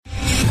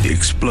The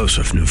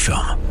explosive new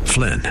film,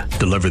 Flynn,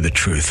 deliver the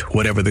truth,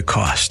 whatever the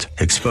cost,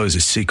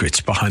 exposes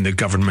secrets behind the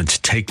government's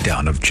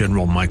takedown of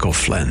General Michael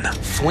Flynn.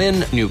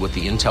 Flynn knew what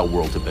the intel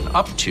world had been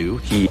up to.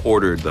 He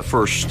ordered the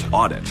first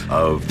audit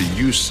of the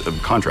use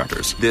of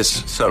contractors.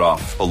 This set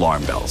off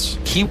alarm bells.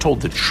 He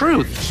told the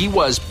truth. He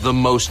was the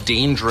most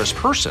dangerous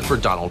person for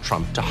Donald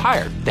Trump to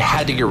hire. They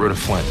had to get rid of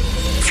Flynn.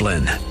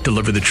 Flynn,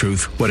 deliver the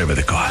truth, whatever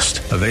the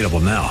cost. Available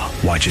now.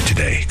 Watch it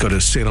today. Go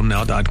to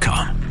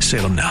salemnow.com.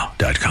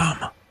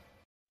 salemnow.com.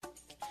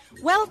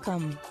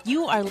 Welcome.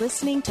 You are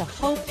listening to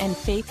Hope and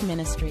Faith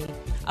Ministry,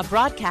 a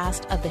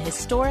broadcast of the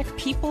historic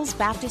People's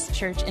Baptist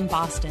Church in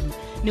Boston,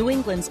 New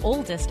England's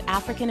oldest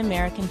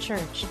African-American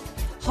church.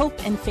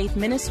 Hope and Faith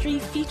Ministry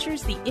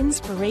features the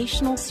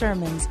inspirational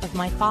sermons of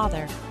my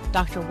father,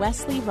 Dr.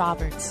 Wesley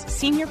Roberts,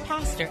 senior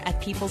pastor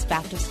at People's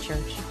Baptist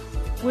Church.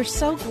 We're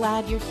so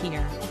glad you're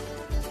here.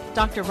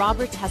 Dr.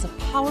 Roberts has a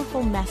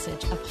powerful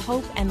message of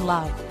hope and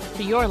love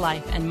for your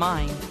life and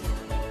mine.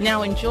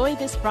 Now enjoy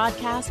this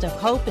broadcast of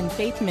Hope and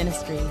Faith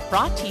Ministry,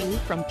 brought to you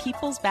from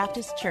People's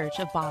Baptist Church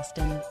of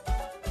Boston.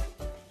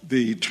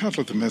 The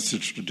title of the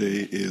message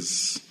today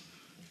is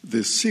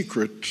The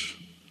Secret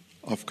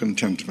of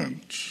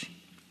Contentment.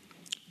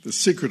 The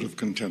Secret of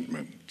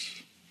Contentment.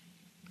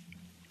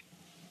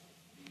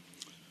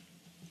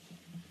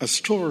 A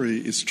story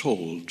is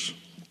told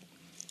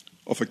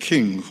of a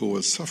king who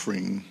was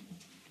suffering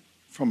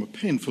from a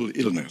painful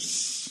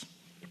illness.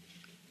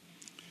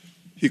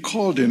 He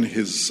called in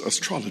his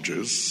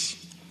astrologers,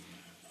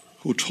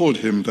 who told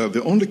him that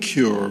the only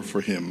cure for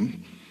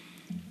him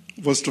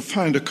was to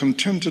find a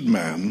contented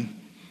man,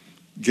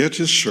 get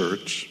his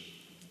shirt,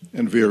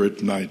 and wear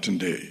it night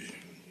and day.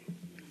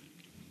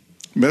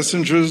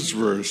 Messengers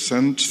were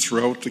sent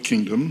throughout the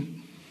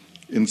kingdom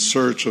in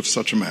search of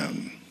such a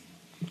man,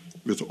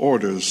 with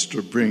orders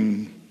to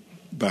bring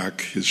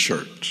back his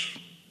shirt.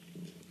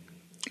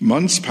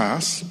 Months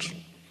passed,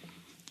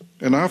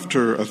 and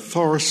after a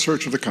thorough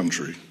search of the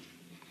country,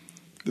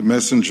 the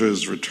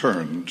messengers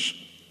returned,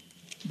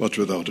 but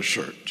without a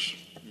shirt.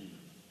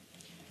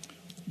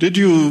 "Did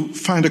you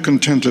find a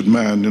contented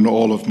man in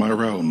all of my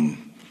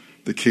realm?"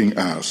 the king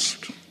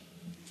asked.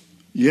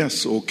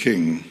 "Yes, O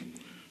king,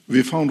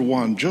 we found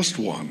one, just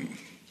one,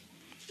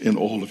 in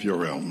all of your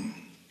realm."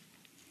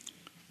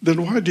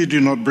 "Then why did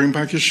you not bring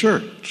back his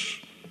shirt?"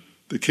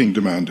 the king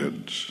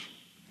demanded.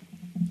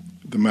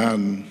 The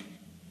man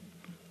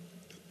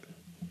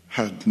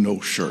had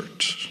no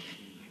shirt,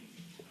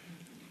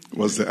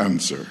 was the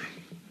answer.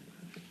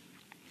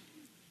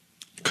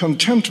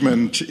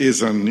 Contentment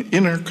is an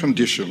inner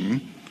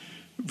condition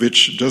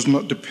which does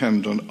not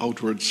depend on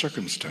outward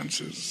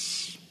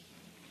circumstances.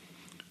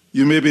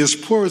 You may be as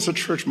poor as a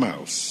church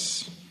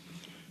mouse.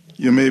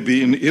 You may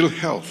be in ill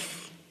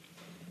health.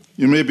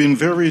 You may be in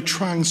very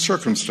trying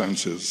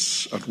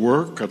circumstances at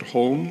work, at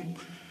home,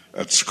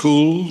 at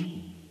school,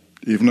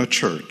 even at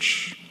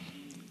church,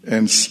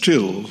 and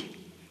still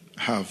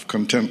have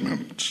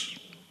contentment.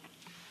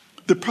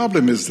 The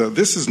problem is that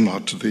this is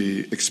not the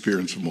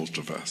experience of most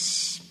of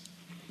us.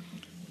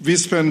 We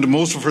spend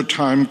most of our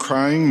time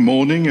crying,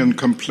 moaning, and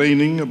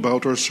complaining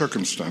about our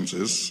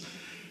circumstances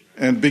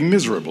and being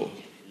miserable.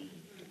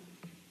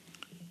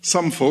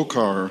 Some folk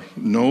are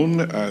known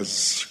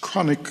as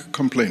chronic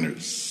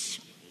complainers.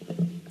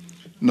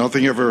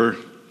 Nothing ever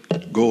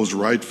goes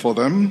right for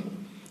them.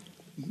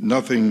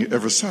 Nothing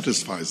ever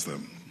satisfies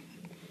them.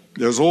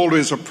 There's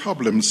always a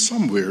problem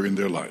somewhere in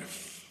their life.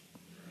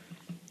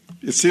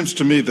 It seems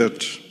to me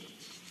that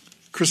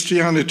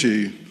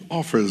Christianity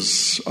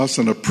offers us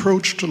an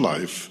approach to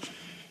life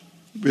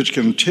which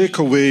can take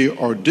away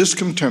our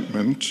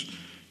discontentment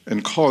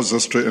and cause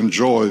us to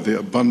enjoy the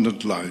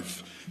abundant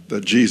life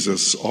that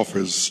Jesus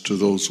offers to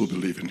those who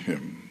believe in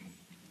him.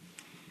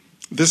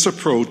 This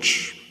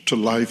approach to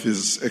life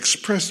is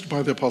expressed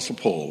by the Apostle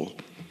Paul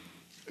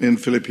in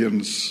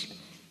Philippians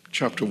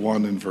chapter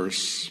 1 and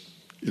verse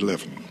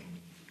 11,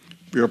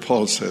 where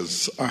Paul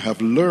says,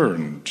 I've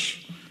learned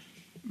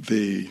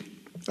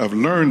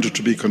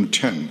to be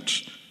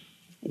content,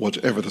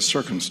 whatever the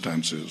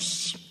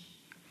circumstances.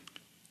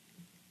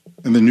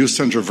 And the New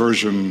Century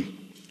Version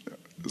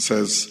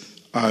says,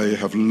 I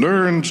have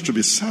learned to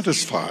be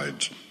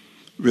satisfied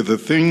with the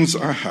things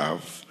I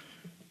have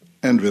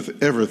and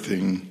with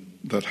everything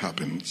that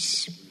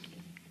happens.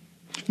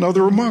 Now,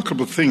 the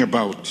remarkable thing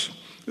about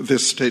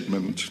this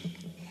statement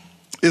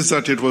is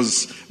that it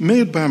was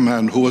made by a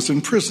man who was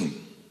in prison.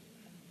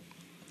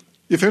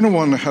 If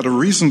anyone had a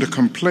reason to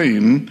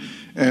complain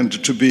and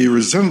to be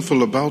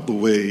resentful about the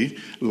way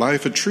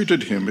life had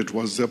treated him, it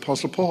was the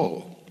Apostle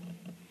Paul.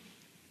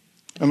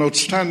 An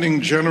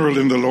outstanding general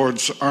in the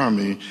Lord's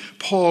army,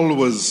 Paul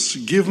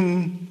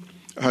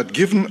had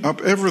given up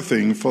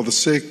everything for the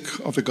sake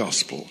of the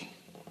gospel.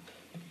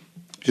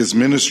 His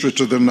ministry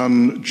to the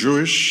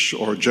non-Jewish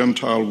or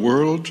Gentile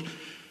world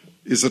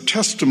is a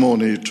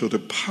testimony to the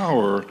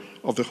power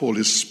of the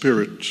Holy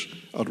Spirit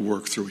at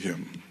work through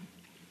him.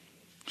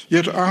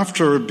 Yet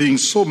after being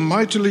so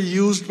mightily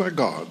used by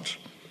God,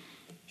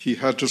 he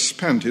had to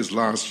spend his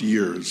last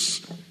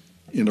years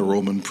in a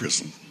Roman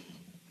prison.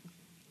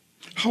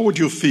 How would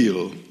you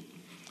feel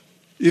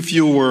if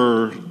you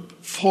were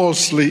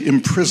falsely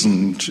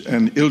imprisoned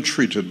and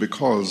ill-treated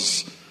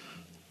because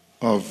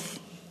of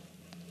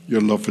your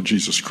love for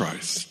Jesus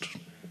Christ?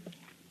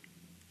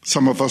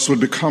 Some of us would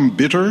become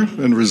bitter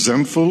and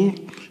resentful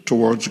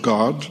towards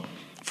God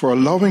for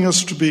allowing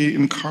us to be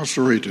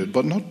incarcerated,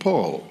 but not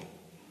Paul.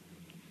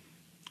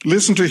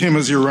 Listen to him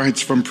as he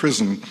writes from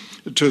prison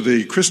to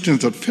the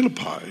Christians at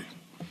Philippi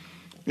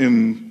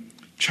in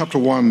chapter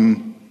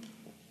 1,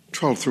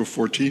 12 through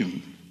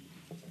 14.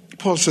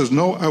 Paul says,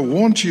 "No, I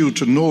want you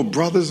to know,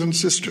 brothers and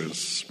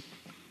sisters,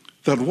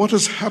 that what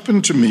has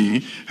happened to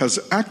me has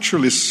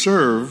actually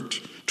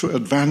served to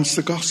advance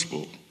the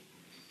gospel.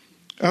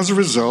 As a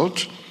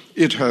result,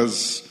 it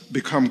has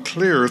become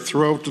clear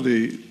throughout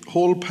the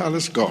whole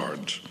palace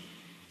guard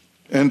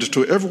and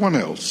to everyone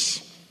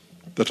else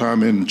that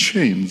I'm in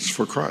chains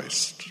for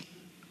Christ.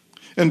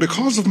 And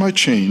because of my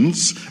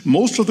chains,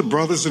 most of the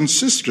brothers and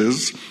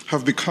sisters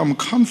have become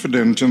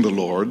confident in the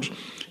Lord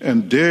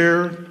and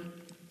dare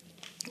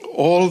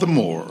all the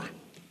more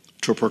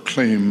to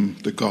proclaim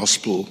the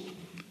gospel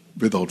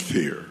without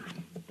fear."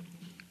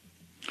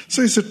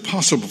 So is it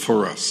possible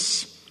for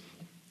us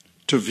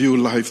to view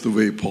life the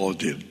way Paul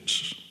did?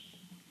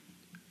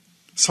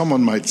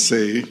 Someone might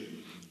say,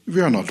 we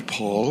are not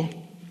Paul.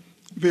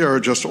 We are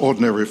just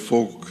ordinary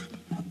folk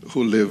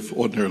who live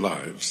ordinary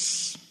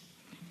lives.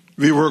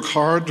 We work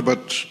hard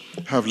but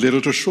have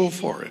little to show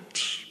for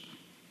it.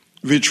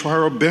 We try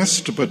our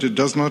best, but it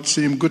does not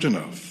seem good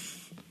enough.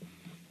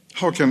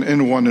 How can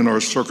anyone in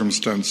our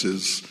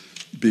circumstances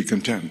be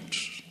content?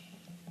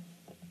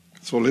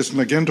 So listen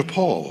again to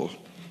Paul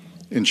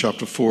in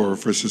chapter 4,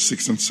 verses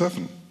 6 and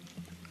 7.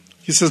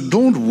 He says,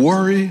 "Don't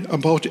worry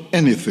about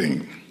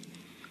anything.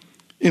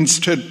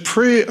 Instead,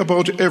 pray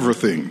about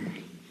everything.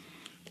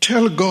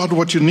 Tell God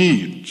what you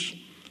need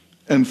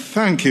and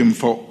thank Him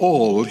for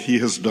all He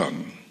has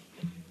done.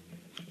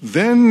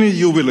 Then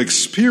you will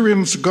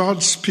experience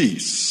God's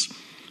peace,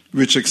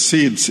 which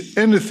exceeds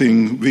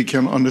anything we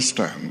can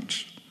understand.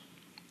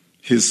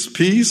 His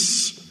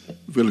peace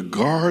will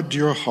guard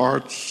your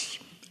hearts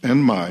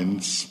and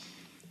minds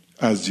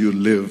as you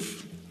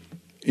live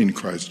in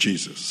Christ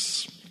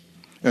Jesus."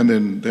 And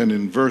then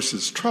in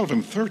verses 12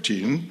 and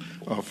 13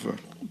 of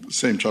the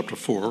same chapter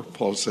 4,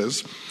 Paul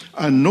says,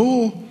 "I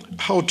know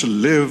how to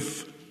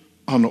live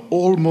on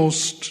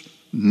almost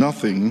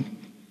nothing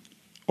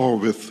or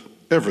with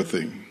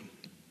everything.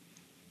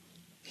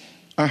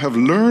 I have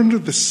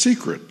learned the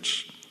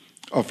secret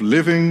of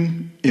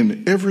living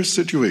in every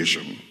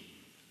situation,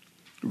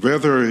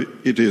 whether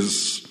it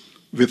is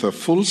with a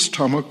full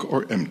stomach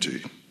or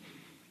empty,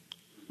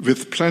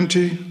 with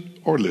plenty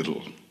or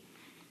little.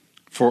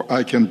 For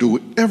I can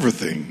do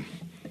everything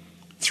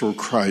through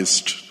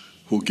Christ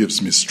who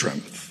gives me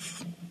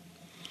strength."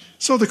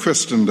 So the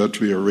question that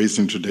we are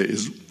raising today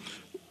is,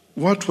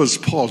 what was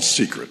Paul's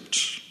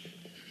secret?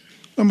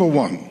 Number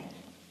one,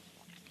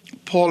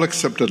 Paul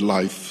accepted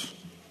life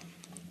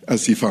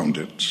as he found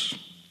it.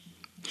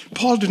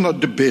 Paul did not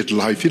debate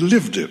life, he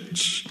lived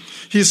it.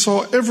 He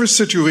saw every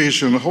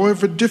situation,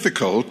 however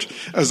difficult,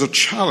 as a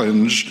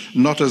challenge,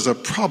 not as a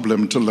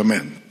problem to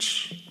lament.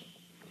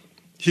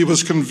 He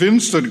was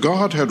convinced that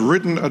God had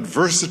written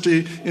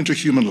adversity into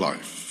human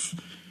life.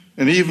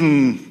 And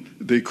even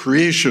the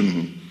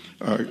creation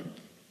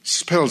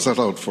spells that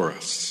out for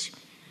us.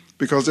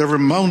 Because every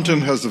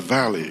mountain has a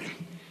valley.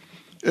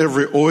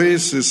 Every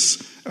oasis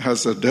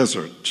has a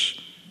desert.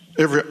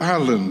 Every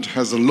island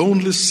has a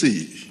lonely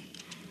sea.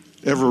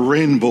 Every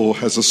rainbow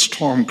has a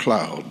storm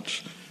cloud.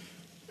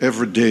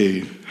 Every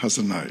day has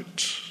a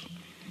night.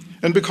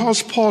 And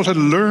because Paul had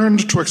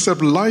learned to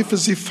accept life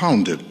as he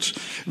found it,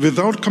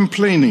 without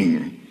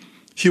complaining,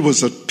 he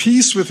was at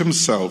peace with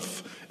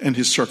himself and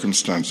his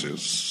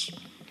circumstances.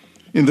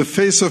 In the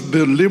face of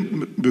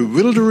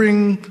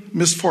bewildering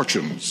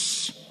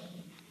misfortunes,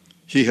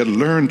 he had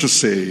learned to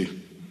say,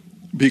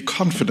 "Be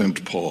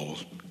confident, Paul,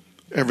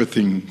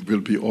 everything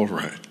will be all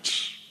right."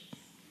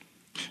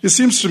 It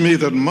seems to me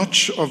that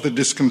much of the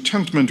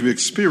discontentment we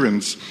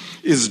experience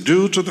is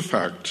due to the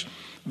fact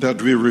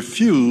that we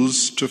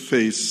refuse to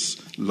face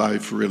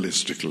life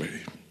realistically.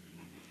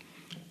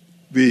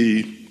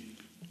 We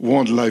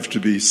want life to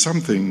be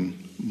something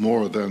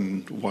more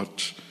than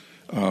what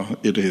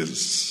it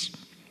is.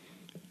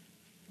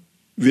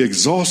 We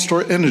exhaust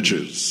our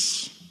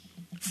energies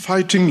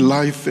fighting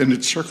life and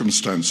its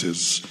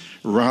circumstances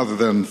rather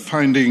than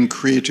finding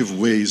creative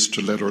ways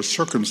to let our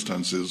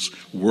circumstances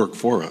work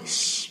for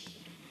us.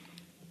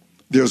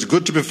 There's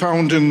good to be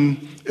found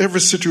in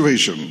every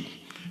situation,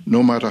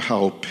 no matter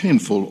how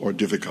painful or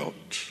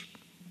difficult.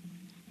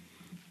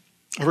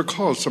 I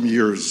recall some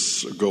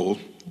years ago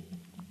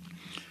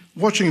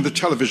watching the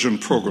television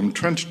program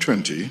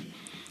 2020,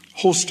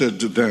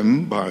 hosted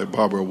then by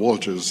Barbara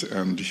Walters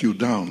and Hugh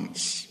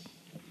Downs,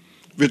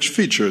 which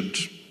featured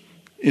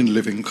In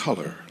Living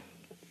Color,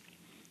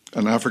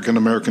 an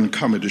African-American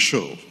comedy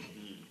show.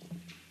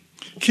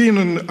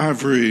 Keenan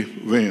Ivory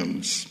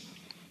Wayans,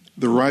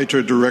 the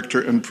writer, director,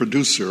 and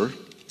producer,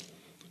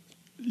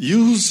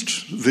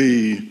 used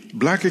the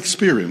black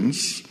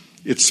experience,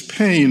 its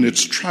pain,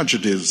 its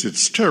tragedies,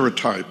 its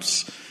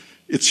stereotypes,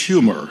 its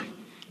humor,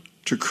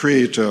 to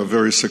create a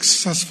very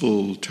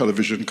successful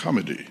television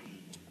comedy.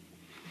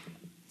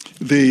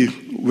 The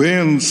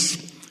Wayans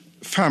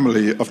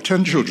family of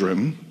 10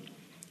 children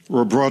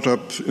were brought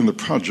up in the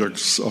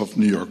projects of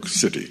New York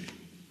City.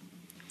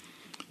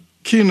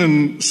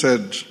 Keenan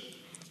said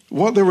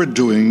what they were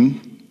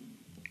doing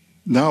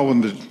now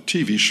in the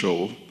TV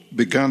show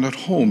began at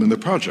home in the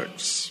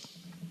projects.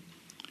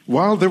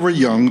 While they were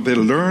young, they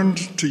learned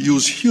to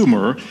use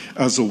humor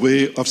as a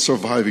way of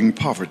surviving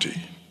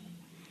poverty.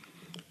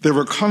 They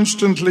were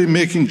constantly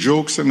making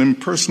jokes and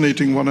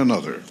impersonating one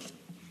another.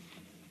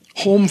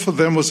 Home for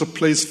them was a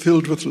place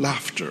filled with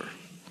laughter.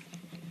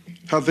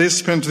 Had they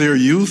spent their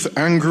youth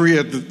angry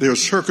at their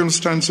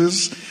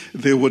circumstances,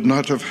 they would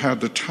not have had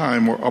the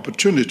time or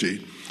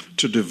opportunity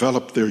to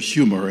develop their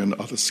humor and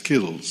other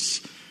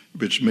skills,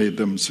 which made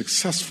them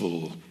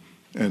successful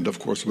and, of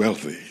course,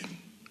 wealthy.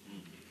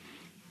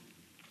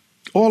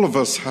 All of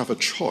us have a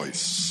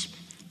choice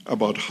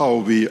about how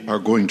we are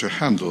going to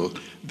handle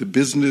the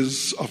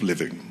business of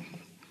living.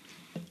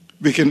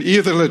 We can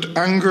either let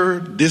anger,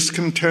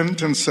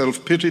 discontent, and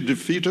self-pity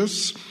defeat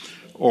us,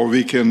 or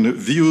we can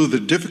view the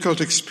difficult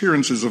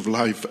experiences of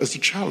life as a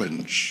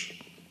challenge.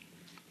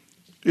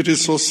 It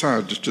is so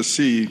sad to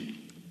see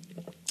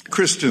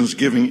Christians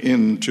giving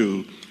in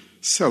to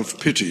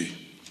self-pity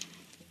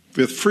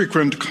with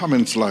frequent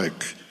comments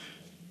like,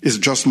 "It's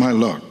just my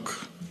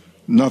luck.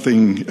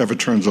 Nothing ever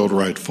turns out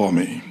right for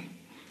me.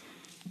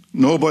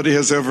 Nobody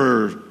has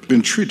ever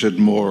been treated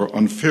more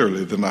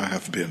unfairly than I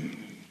have been.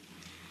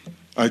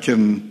 I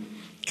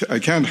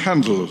can't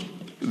handle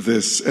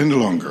this any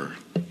longer.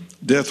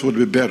 Death would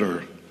be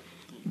better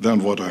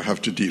than what I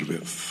have to deal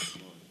with."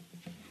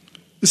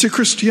 You see,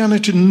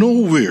 Christianity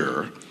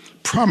nowhere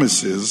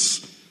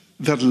promises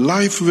that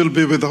life will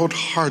be without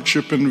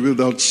hardship and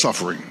without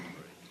suffering.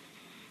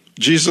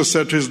 Jesus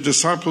said to his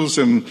disciples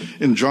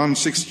in John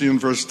 16,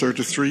 verse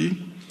 33,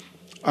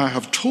 "I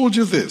have told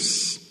you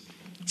this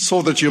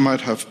so that you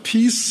might have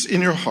peace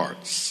in your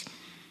hearts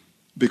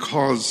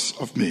because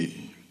of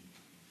me.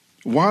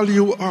 While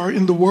you are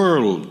in the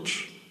world,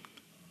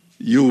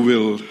 you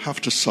will have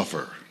to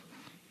suffer.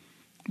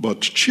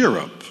 But cheer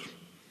up,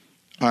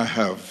 I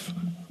have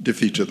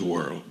defeated the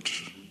world."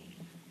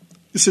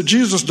 You see,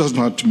 Jesus does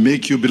not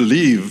make you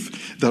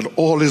believe that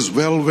all is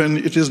well when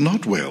it is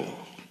not well.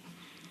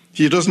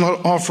 He does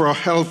not offer a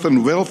health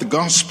and wealth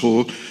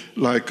gospel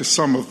like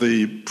some of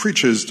the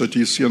preachers that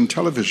you see on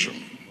television.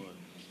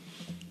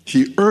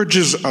 He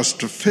urges us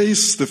to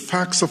face the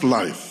facts of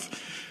life,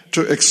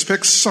 to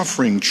expect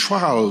suffering,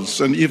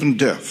 trials, and even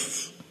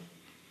death.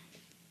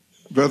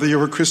 Whether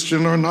you're a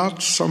Christian or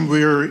not,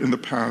 somewhere in the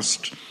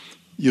past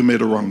you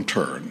made a wrong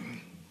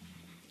turn.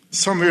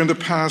 Somewhere in the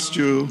past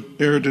you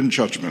erred in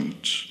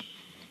judgment.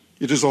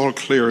 It is all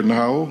clear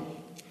now.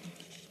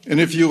 And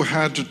if you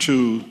had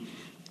to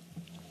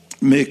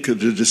make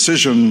the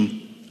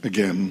decision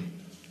again,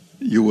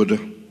 you would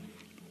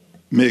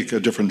make a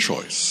different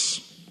choice.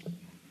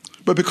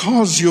 But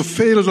because you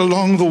failed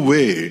along the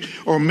way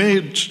or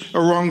made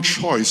a wrong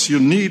choice, you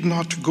need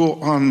not go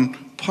on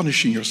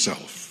punishing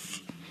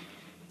yourself,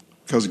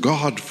 because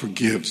God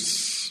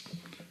forgives.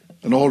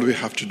 And all we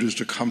have to do is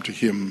to come to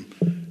him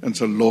and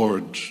say,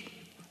 "Lord,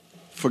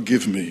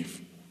 forgive me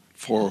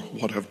for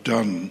what I've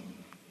done.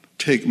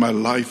 Take my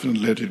life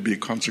and let it be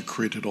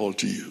consecrated all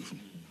to you."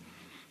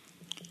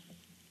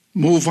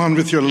 Move on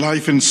with your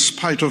life in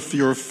spite of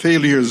your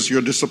failures,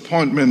 your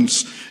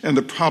disappointments, and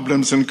the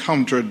problems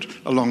encountered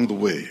along the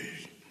way.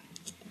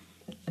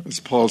 As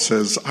Paul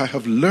says, "I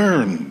have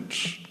learned."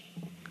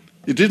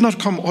 It did not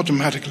come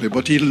automatically,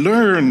 but he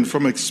learned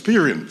from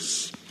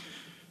experience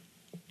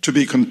to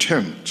be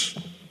content,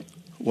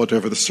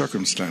 whatever the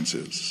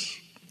circumstances.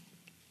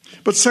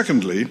 But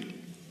secondly,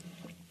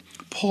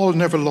 Paul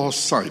never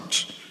lost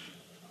sight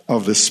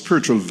of the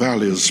spiritual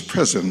values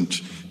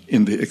present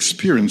in the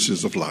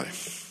experiences of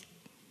life.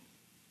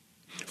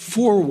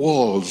 4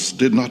 walls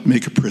did not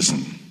make a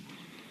prison.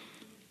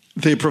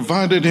 They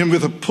provided him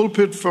with a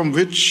pulpit from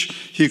which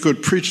he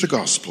could preach the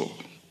gospel.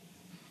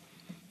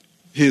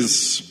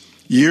 His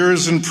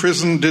years in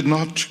prison did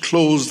not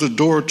close the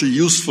door to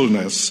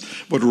usefulness,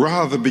 but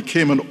rather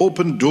became an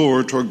open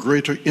door to a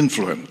greater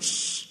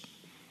influence.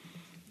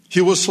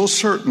 He was so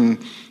certain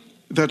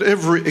that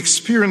every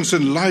experience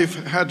in life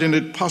had in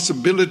it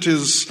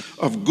possibilities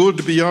of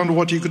good beyond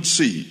what he could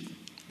see,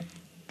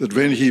 that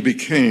when he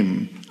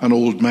became an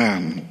old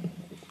man,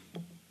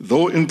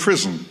 though in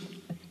prison,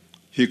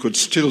 he could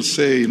still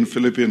say in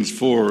Philippians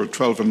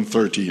 4:12 and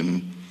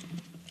 13,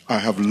 "I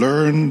have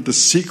learned the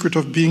secret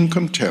of being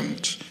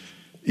content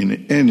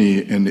in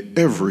any and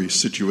every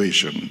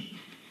situation,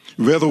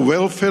 whether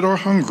well-fed or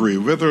hungry,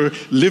 whether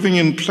living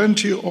in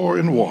plenty or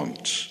in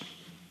want.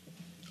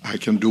 I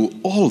can do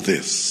all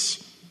this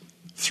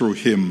through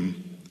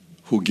him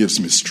who gives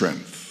me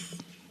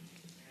strength."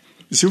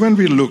 You see, when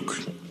we look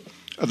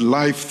at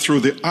life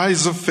through the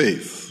eyes of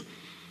faith,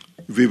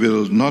 we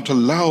will not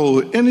allow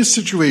any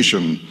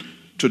situation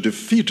to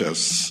defeat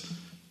us,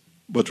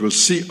 but will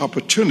see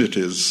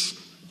opportunities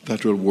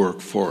that will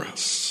work for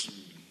us.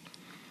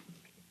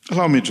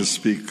 Allow me to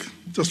speak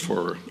just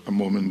for a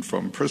moment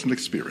from personal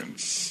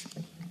experience.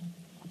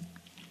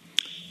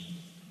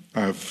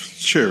 I've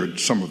shared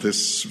some of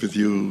this with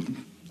you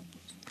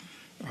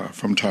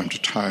from time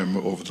to time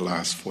over the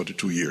last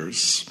 42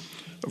 years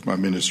of my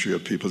ministry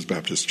at People's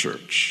Baptist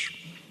Church.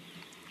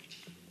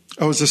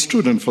 I was a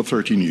student for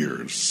 13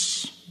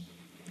 years,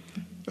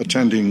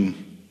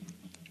 attending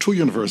 2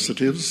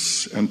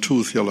 universities and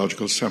 2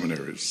 theological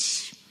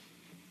seminaries,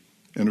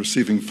 and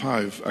receiving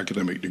 5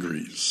 academic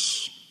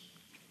degrees.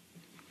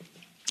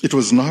 It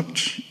was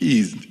not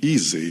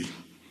easy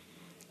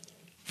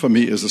for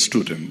me as a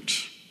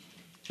student,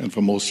 and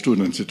for most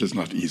students it is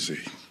not easy.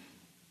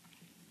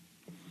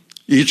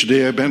 Each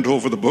day I bent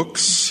over the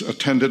books,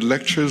 attended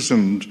lectures,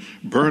 and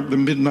burned the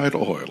midnight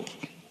oil.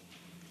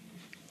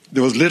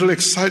 There was little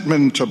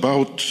excitement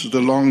about the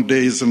long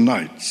days and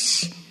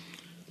nights,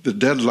 the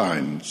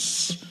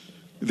deadlines,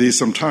 the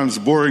sometimes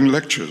boring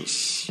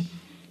lectures,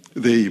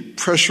 the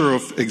pressure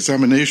of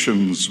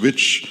examinations,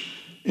 which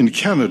in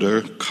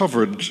Canada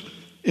covered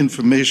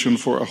information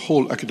for a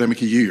whole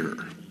academic year.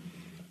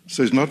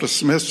 So it's not a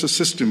semester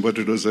system, but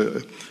it was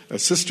a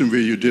system where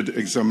you did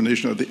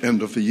examination at the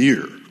end of the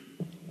year.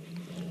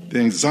 The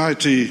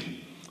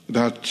anxiety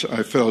that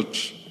I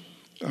felt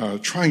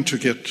trying to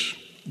get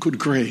good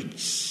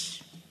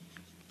grades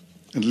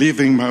and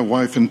leaving my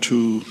wife and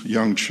 2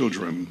 young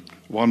children.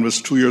 One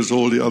was 2 years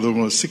old, the other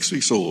one was 6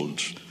 weeks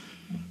old,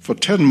 for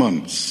 10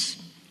 months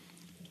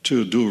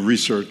to do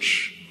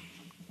research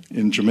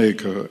in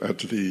Jamaica at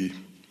the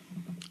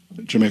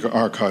Jamaica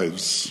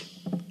Archives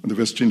and the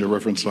West India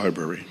Reference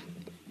Library,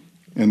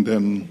 and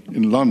then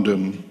in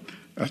London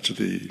at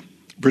the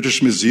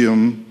British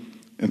Museum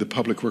and the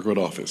Public Record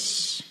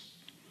Office.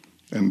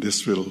 And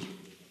this will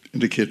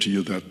indicate to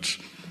you that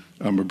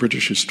I'm a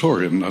British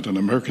historian, not an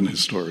American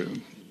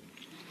historian.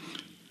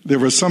 There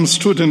were some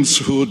students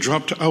who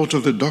dropped out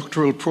of the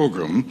doctoral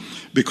program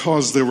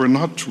because they were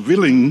not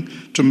willing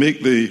to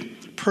make the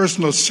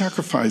personal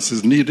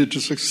sacrifices needed to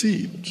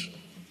succeed.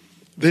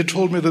 They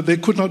told me that they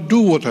could not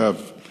do what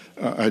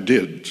I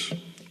did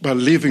by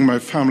leaving my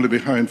family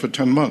behind for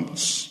 10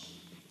 months.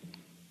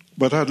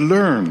 But I'd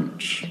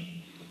learned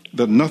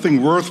that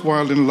nothing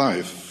worthwhile in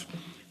life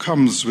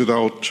comes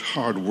without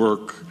hard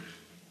work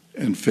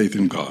and faith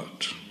in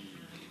God.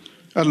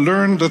 I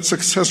learned that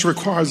success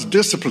requires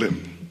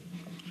discipline.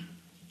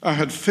 I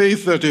had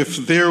faith that if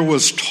there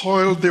was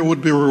toil, there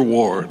would be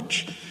reward.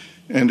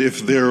 And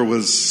if there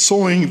was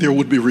sowing, there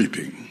would be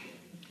reaping.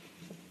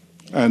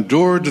 I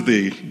endured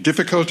the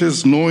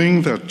difficulties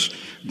knowing that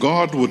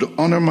God would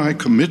honor my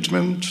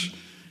commitment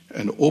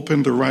and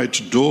open the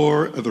right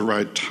door at the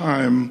right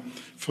time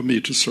for me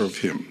to serve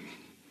Him.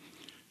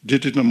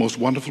 Did it in a most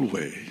wonderful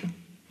way.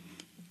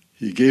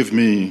 He gave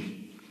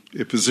me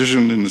a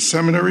position in the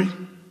seminary,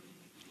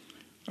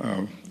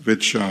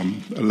 which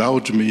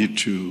allowed me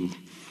to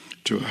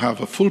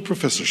have a full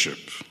professorship,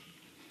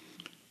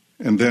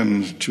 and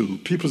then to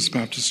People's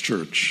Baptist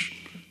Church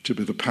to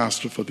be the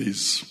pastor for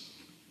these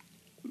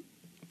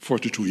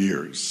 42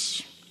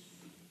 years.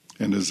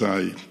 And as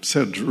I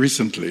said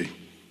recently,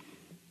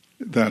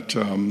 that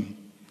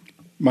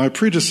my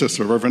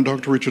predecessor, Reverend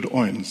Dr. Richard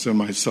Owens, and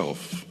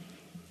myself,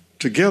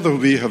 together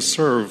we have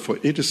served for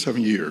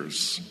 87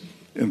 years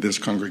in this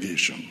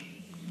congregation,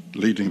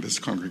 leading this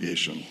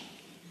congregation.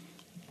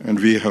 And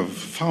we have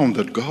found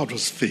that God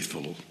was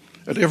faithful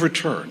at every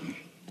turn.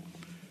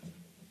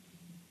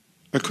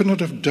 I could not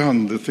have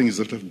done the things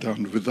that I've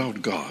done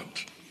without God.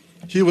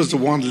 He was the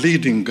one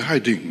leading,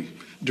 guiding,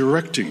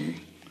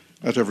 directing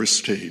at every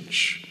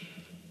stage.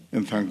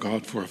 And thank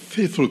God for a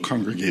faithful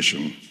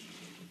congregation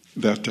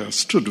that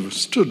stood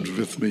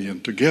with me,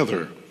 and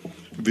together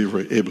we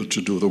were able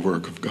to do the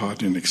work of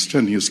God in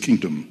extending His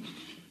kingdom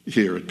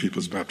here at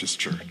People's Baptist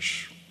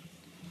Church.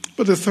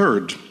 But the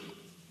third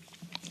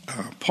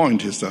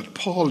point is that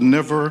Paul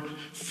never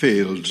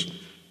failed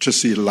to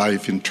see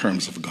life in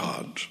terms of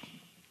God.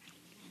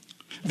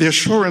 The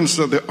assurance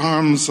that the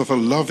arms of a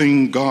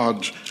loving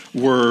God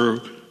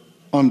were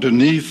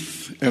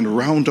underneath and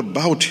round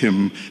about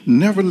him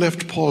never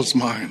left Paul's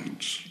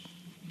mind.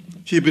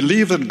 He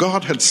believed that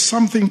God had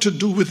something to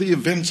do with the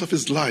events of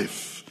his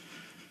life.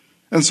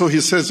 And so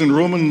he says in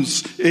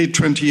Romans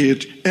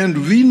 8:28,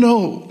 and we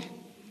know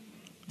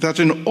that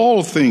in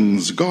all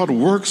things God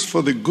works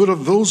for the good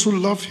of those who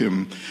love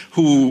Him,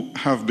 who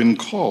have been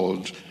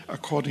called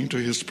according to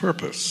His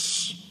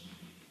purpose.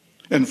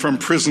 And from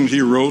prison he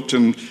wrote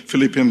in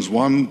Philippians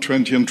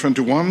 1:20 and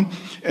 21,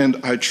 and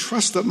I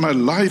trust that my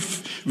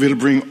life will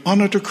bring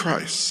honor to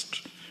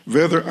Christ,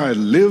 whether I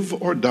live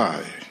or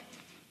die.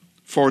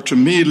 For to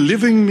me,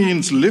 living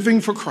means living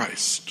for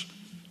Christ,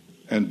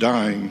 and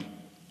dying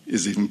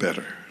is even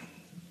better.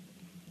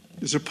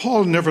 You see,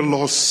 Paul never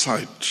lost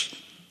sight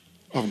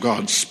of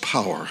God's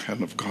power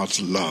and of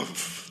God's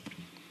love.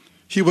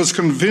 He was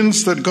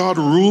convinced that God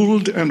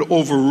ruled and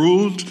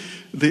overruled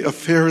the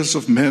affairs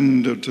of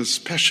men, and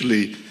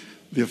especially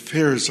the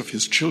affairs of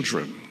His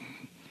children.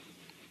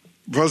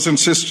 Brothers and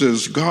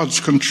sisters, God's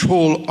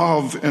control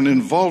of and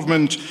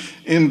involvement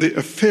in the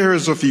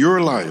affairs of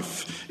your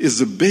life is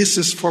the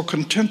basis for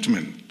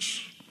contentment.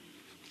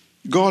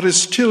 God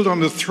is still on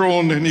the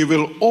throne, and he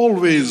will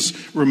always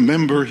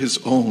remember his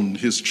own,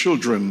 his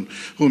children,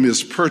 whom he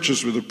has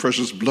purchased with the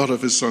precious blood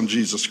of his Son,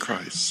 Jesus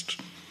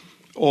Christ.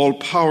 All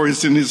power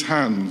is in his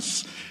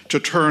hands to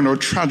turn our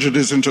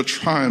tragedies into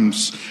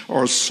triumphs,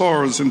 our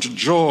sorrows into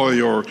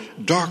joy, or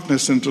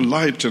darkness into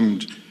light,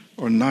 and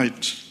our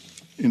night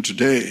into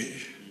day.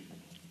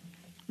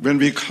 When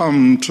we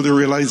come to the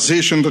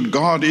realization that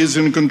God is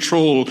in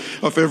control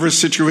of every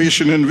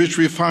situation in which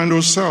we find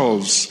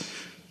ourselves,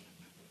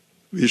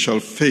 we shall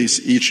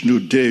face each new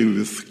day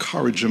with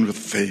courage and with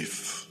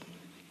faith.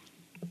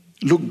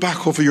 Look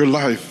back over your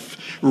life.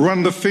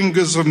 Run the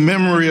fingers of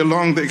memory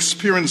along the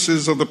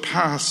experiences of the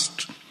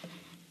past.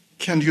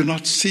 Can you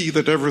not see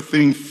that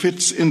everything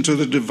fits into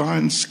the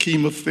divine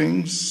scheme of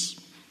things?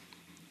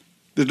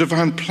 The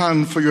divine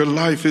plan for your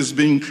life is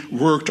being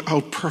worked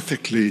out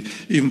perfectly,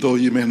 even though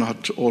you may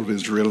not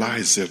always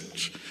realize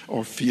it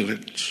or feel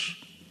it.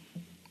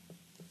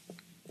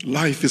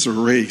 Life is a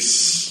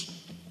race.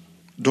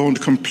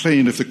 Don't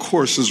complain if the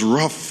course is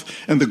rough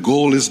and the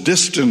goal is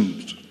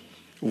distant.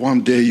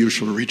 One day you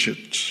shall reach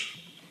it.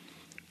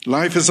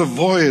 Life is a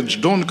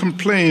voyage. Don't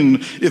complain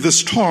if the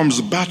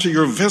storms batter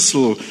your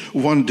vessel.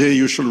 One day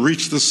you shall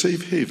reach the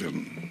safe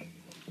haven.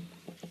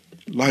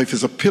 Life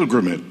is a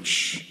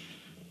pilgrimage.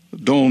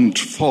 Don't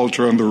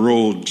falter on the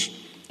road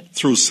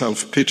through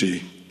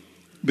self-pity,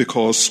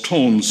 because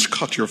stones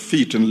cut your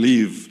feet and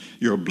leave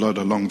your blood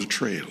along the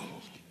trail.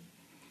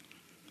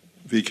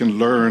 We can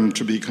learn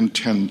to be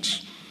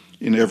content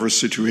in every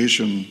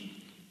situation,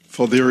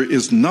 for there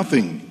is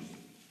nothing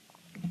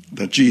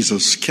that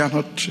Jesus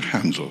cannot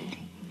handle.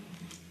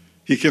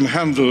 He can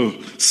handle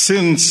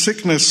sin,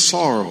 sickness,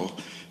 sorrow.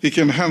 He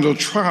can handle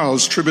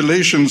trials,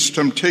 tribulations,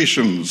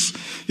 temptations.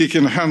 He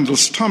can handle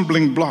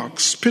stumbling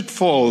blocks,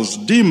 pitfalls,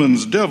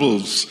 demons,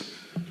 devils,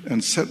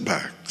 and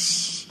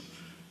setbacks.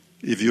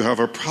 If you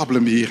have a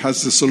problem, he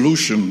has the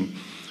solution.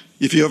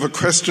 If you have a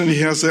question,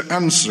 he has the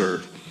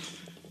answer.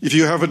 If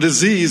you have a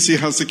disease, he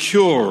has the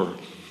cure.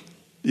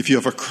 If you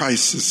have a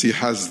crisis, he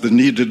has the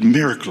needed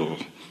miracle.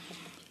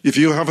 If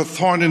you have a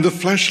thorn in the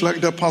flesh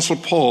like the Apostle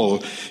Paul,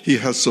 he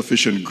has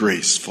sufficient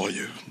grace for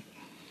you.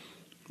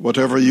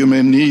 Whatever you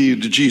may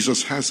need,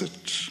 Jesus has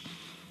it.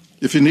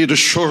 If you need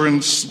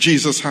assurance,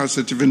 Jesus has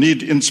it. If you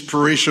need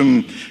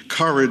inspiration,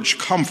 courage,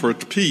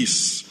 comfort,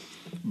 peace,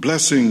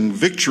 blessing,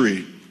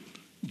 victory,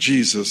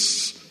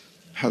 Jesus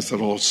has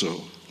it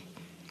also.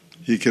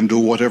 He can do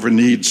whatever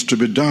needs to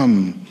be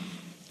done.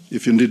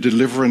 If you need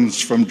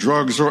deliverance from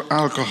drugs or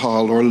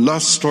alcohol or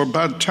lust or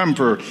bad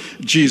temper,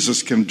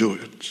 Jesus can do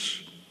it.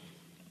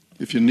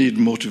 If you need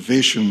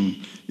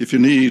motivation, if you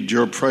need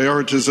your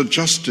priorities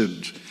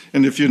adjusted,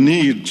 and if you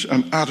need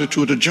an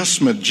attitude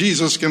adjustment,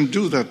 Jesus can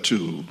do that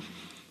too.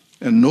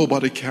 And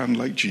nobody can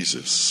like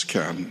Jesus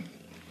can.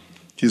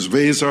 His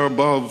ways are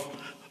above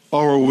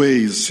our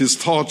ways. His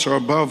thoughts are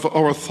above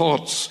our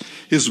thoughts.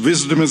 His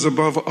wisdom is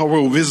above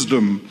our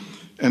wisdom.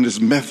 And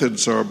his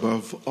methods are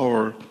above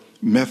our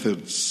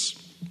methods.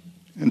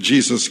 And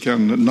Jesus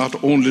can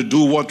not only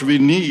do what we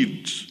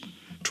need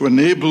to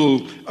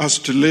enable us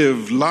to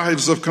live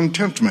lives of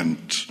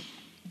contentment,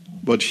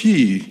 but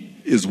he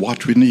is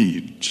what we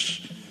need.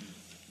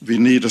 We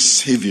need a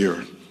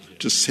Savior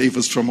to save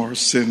us from our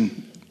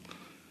sin.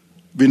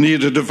 We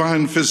need a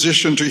divine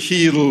physician to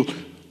heal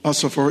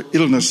us of our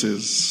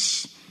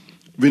illnesses.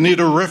 We need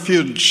a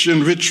refuge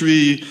in which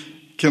we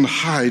can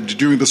hide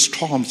during the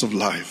storms of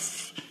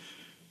life.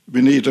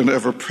 We need an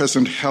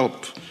ever-present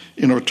help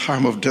in our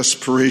time of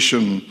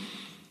desperation.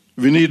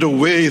 We need a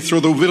way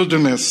through the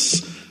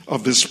wilderness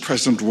of this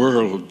present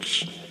world.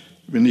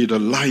 We need a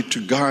light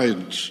to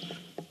guide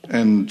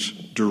and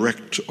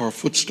direct our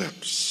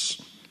footsteps.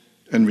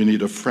 And we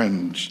need a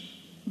friend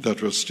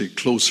that will stick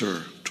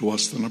closer to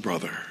us than a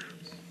brother.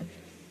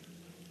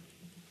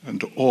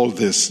 And all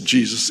this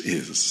Jesus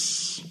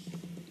is.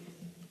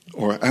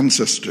 Our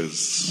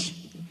ancestors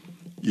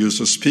used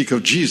to speak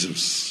of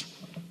Jesus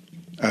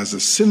as a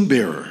sin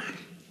bearer,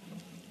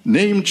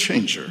 name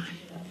changer,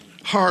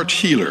 heart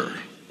healer,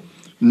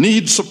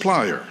 need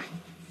supplier,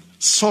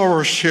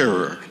 sorrow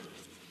sharer,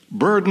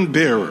 burden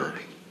bearer,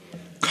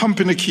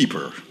 company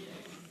keeper,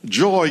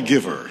 joy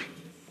giver,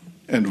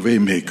 and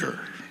waymaker.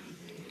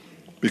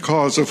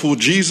 Because of who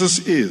Jesus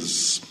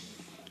is,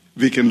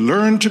 we can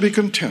learn to be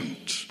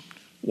content,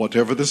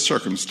 whatever the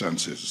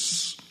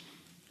circumstances.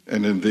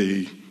 And in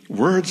the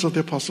words of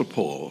the Apostle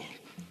Paul,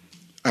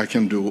 I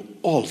can do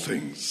all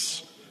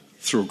things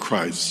through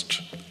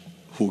Christ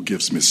who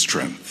gives me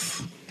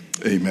strength.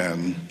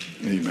 Amen.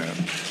 Amen.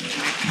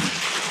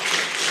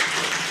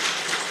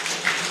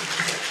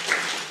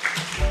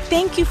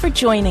 Thank you for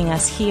joining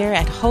us here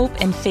at Hope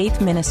and Faith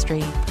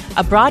Ministry,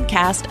 a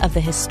broadcast of the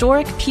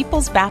historic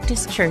People's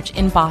Baptist Church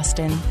in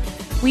Boston.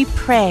 We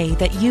pray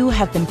that you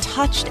have been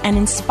touched and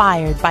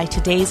inspired by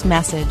today's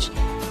message.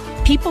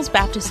 People's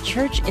Baptist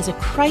Church is a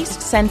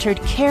Christ-centered,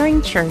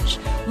 caring church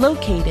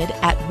located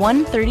at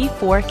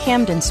 134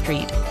 Camden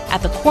Street,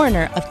 at the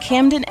corner of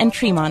Camden and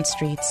Tremont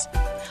Streets.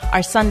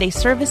 Our Sunday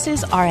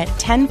services are at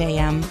 10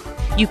 a.m.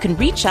 You can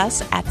reach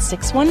us at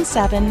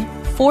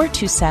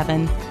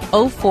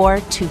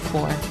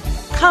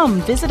 617-427-0424.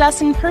 Come visit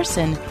us in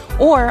person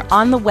or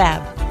on the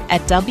web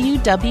at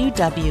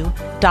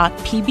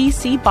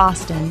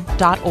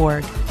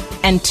www.pbcboston.org.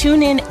 And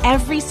tune in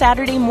every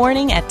Saturday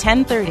morning at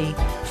 10:30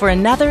 for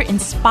another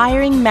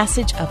inspiring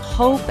message of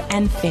hope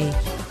and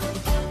faith.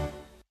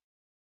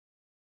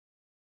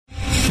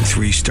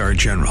 3-star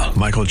General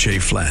Michael J.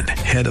 Flynn,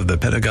 head of the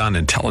Pentagon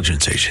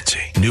Intelligence Agency,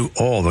 knew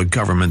all the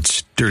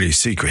government's dirty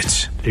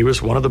secrets. He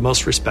was one of the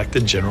most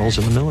respected generals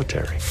in the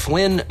military.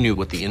 Flynn knew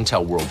what the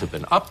intel world had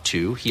been up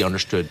to. He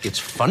understood its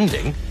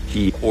funding.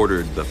 He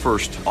ordered the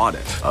first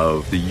audit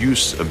of the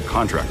use of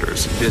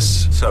contractors.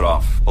 This set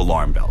off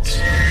alarm bells.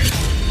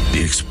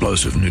 The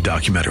explosive new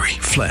documentary,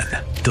 Flynn,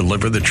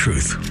 Deliver the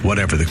Truth,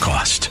 Whatever the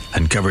Cost,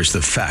 uncovers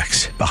the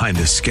facts behind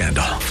this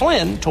scandal.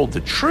 Flynn told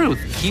the truth.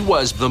 He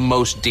was the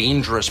most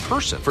dangerous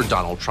person for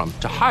Donald Trump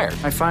to hire.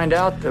 I find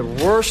out the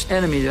worst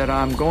enemy that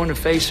I'm going to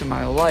face in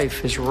my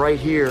life is right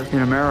here in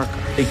America.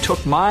 They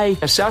took my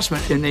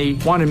assessment and they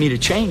wanted me to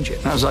change it.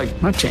 And I was like,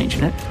 I'm not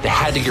changing it. They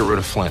had to get rid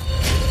of Flynn.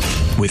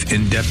 With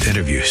in-depth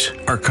interviews,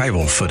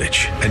 archival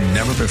footage, and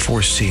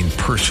never-before-seen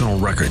personal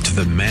records of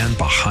the man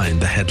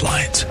behind the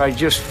headlines. I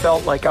just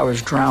felt like I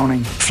was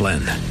drowning. Flynn,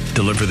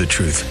 Deliver the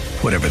Truth,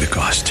 Whatever the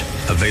Cost.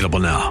 Available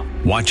now.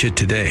 Watch it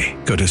today.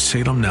 Go to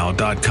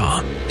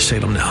salemnow.com.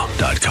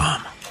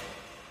 salemnow.com.